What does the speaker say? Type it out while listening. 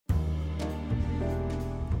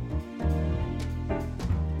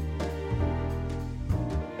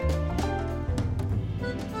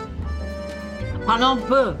Parlons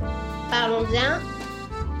peu. Parlons bien,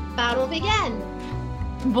 parlons vegan.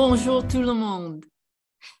 Bonjour tout le monde.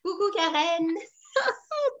 Coucou Karen.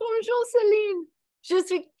 Bonjour Céline. Je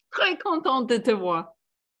suis très contente de te voir.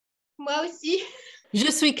 Moi aussi. Je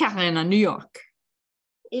suis Karen à New York.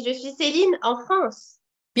 Et je suis Céline en France.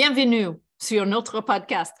 Bienvenue sur notre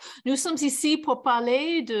podcast. Nous sommes ici pour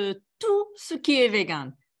parler de tout ce qui est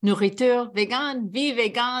vegan. Nourriture vegan, vie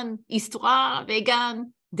vegan, histoire vegan,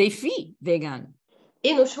 défis vegan.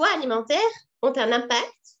 Et nos choix alimentaires ont un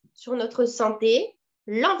impact sur notre santé,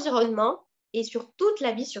 l'environnement et sur toute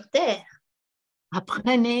la vie sur Terre.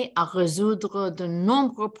 Apprenez à résoudre de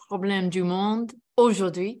nombreux problèmes du monde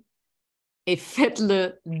aujourd'hui et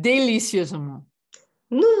faites-le délicieusement.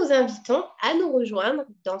 Nous vous invitons à nous rejoindre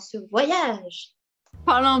dans ce voyage.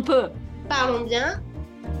 Parlons peu. Parlons bien,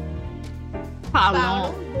 Parlons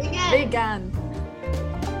parlons vegan. vegan.